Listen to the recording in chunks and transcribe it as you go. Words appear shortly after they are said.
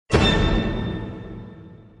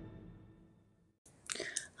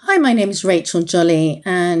Hi, my name is Rachel Jolly,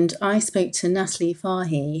 and I spoke to Natalie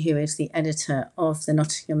Fahy, who is the editor of the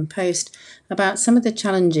Nottingham Post, about some of the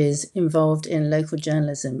challenges involved in local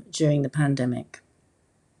journalism during the pandemic.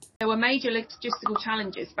 There were major logistical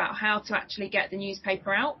challenges about how to actually get the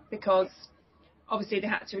newspaper out, because obviously they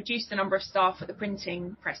had to reduce the number of staff at the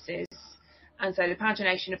printing presses, and so the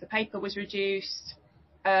pagination of the paper was reduced.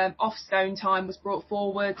 Off-stone time was brought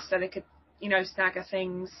forward so they could, stagger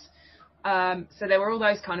things. So there were all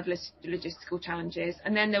those kind of logistical challenges,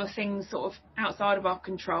 and then there were things sort of outside of our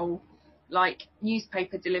control, like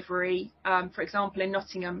newspaper delivery. For example, in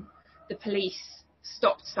Nottingham, the police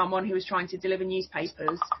stopped someone who was trying to deliver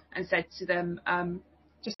newspapers and said to them,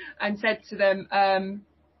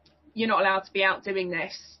 "You're not allowed to be out doing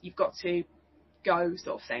this. You've got to go,"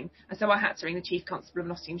 sort of thing. And so I had to ring the Chief Constable of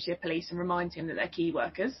Nottinghamshire Police and remind him that they're key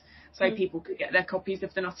workers, so people could get their copies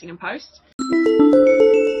of the Nottingham Post.